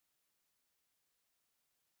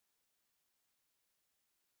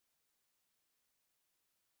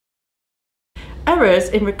Errors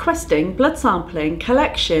in requesting, blood sampling,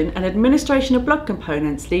 collection and administration of blood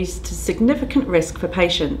components leads to significant risk for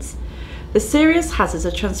patients. The serious hazards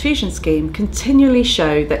of transfusion scheme continually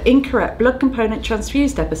show that incorrect blood component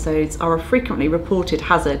transfused episodes are a frequently reported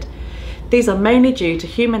hazard. These are mainly due to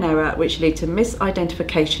human error which lead to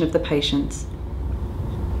misidentification of the patients.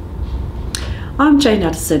 I'm Jane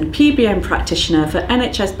Addison, PBM practitioner for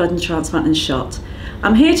NHS Blood and Transplant and Shot.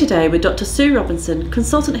 I'm here today with Dr. Sue Robinson,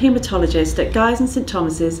 consultant haematologist at Guy's and St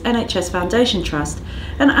Thomas's NHS Foundation Trust,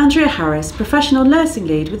 and Andrea Harris, professional nursing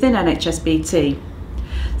lead within NHS BT.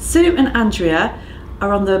 Sue and Andrea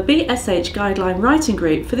are on the BSH Guideline writing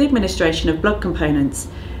group for the administration of blood components,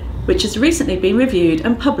 which has recently been reviewed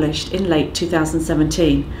and published in late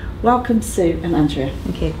 2017. Welcome, Sue and Andrea.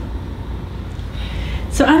 Thank you.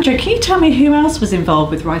 So Andrea, can you tell me who else was involved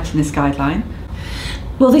with writing this guideline?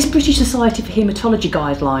 Well, this British Society of Haematology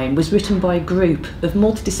guideline was written by a group of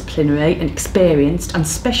multidisciplinary and experienced and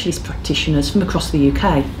specialist practitioners from across the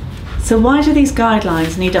UK. So why do these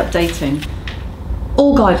guidelines need updating?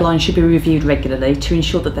 All guidelines should be reviewed regularly to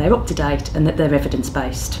ensure that they're up to date and that they're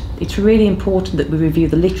evidence-based. It's really important that we review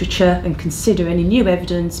the literature and consider any new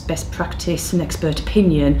evidence, best practice and expert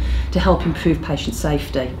opinion to help improve patient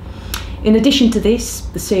safety. In addition to this,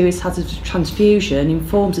 the serious hazards of transfusion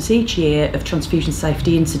informs us each year of transfusion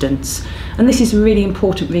safety incidents, and this is a really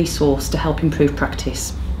important resource to help improve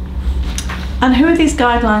practice. And who are these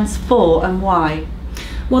guidelines for and why?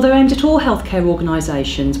 Well, they're aimed at all healthcare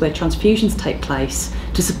organisations where transfusions take place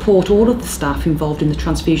to support all of the staff involved in the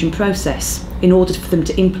transfusion process in order for them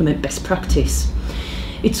to implement best practice.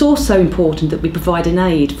 It's also important that we provide an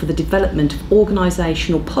aid for the development of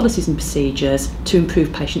organisational policies and procedures to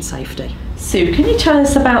improve patient safety. Sue, can you tell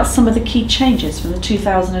us about some of the key changes from the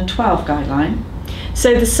 2012 guideline?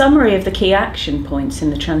 So the summary of the key action points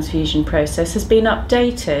in the transfusion process has been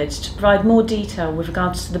updated to provide more detail with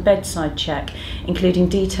regards to the bedside check, including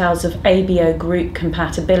details of ABO group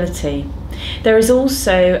compatibility. There is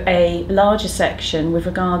also a larger section with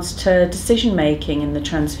regards to decision making in the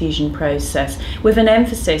transfusion process, with an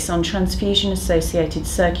emphasis on transfusion associated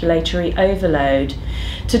circulatory overload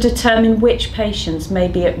to determine which patients may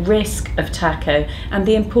be at risk of TACO and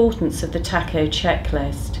the importance of the TACO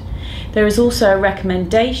checklist. There is also a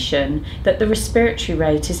recommendation that the respiratory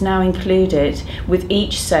rate is now included with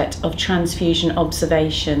each set of transfusion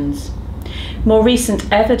observations. More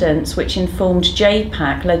recent evidence which informed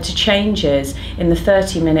JPAC led to changes in the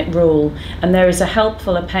 30-minute rule, and there is a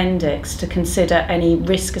helpful appendix to consider any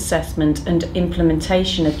risk assessment and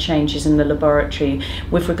implementation of changes in the laboratory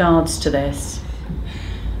with regards to this.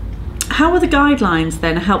 How will the guidelines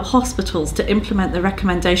then help hospitals to implement the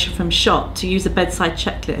recommendation from SHOT to use a bedside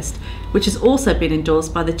checklist, which has also been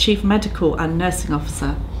endorsed by the Chief Medical and Nursing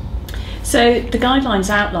Officer? So the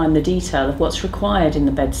guidelines outline the detail of what's required in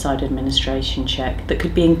the bedside administration check that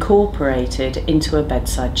could be incorporated into a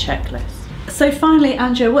bedside checklist. So finally,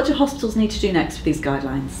 Andrea, what do hospitals need to do next with these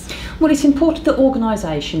guidelines? Well, it's important that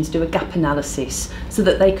organisations do a gap analysis so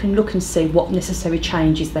that they can look and see what necessary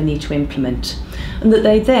changes they need to implement, and that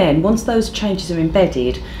they then, once those changes are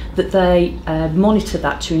embedded, that they monitor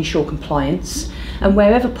that to ensure compliance, and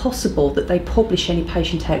wherever possible that they publish any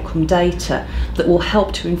patient outcome data that will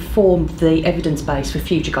help to inform the evidence base for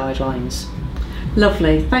future guidelines.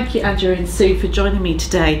 Lovely. Thank you, Andrea and Sue, for joining me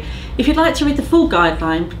today. If you'd like to read the full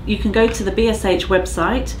guideline, you can go to the BSH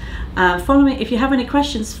website. If you have any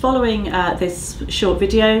questions following this short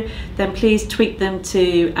video, then please tweet them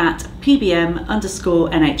to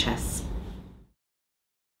 @PBM_NHS.